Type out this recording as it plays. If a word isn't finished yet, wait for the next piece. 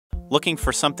Looking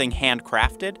for something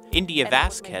handcrafted? India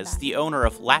Vazquez, the owner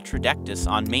of Latrodectus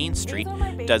on Main Street,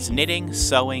 does knitting,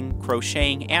 sewing,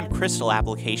 crocheting, and crystal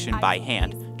application by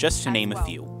hand, just to name a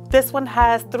few. This one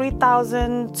has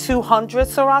 3,200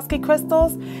 Swarovski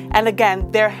crystals, and again,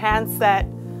 they're hand set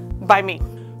by me.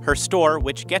 Her store,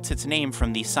 which gets its name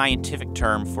from the scientific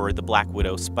term for the black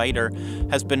widow spider,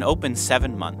 has been open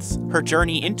 7 months. Her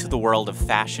journey into the world of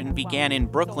fashion began in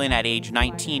Brooklyn at age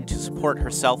 19 to support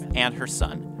herself and her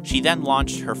son. She then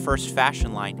launched her first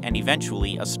fashion line and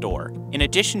eventually a store. In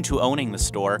addition to owning the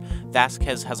store,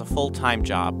 Vazquez has a full-time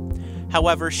job.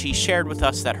 However, she shared with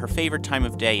us that her favorite time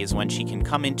of day is when she can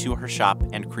come into her shop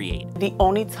and create. The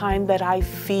only time that I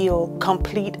feel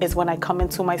complete is when I come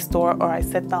into my store or I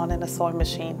sit down in a sewing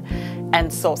machine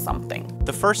and sew something.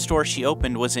 The first store she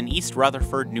opened was in East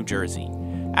Rutherford, New Jersey.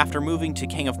 After moving to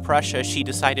King of Prussia, she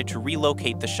decided to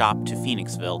relocate the shop to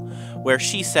Phoenixville, where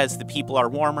she says the people are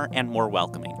warmer and more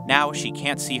welcoming. Now she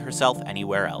can't see herself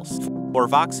anywhere else. For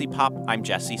Voxy Pop, I'm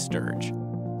Jesse Sturge.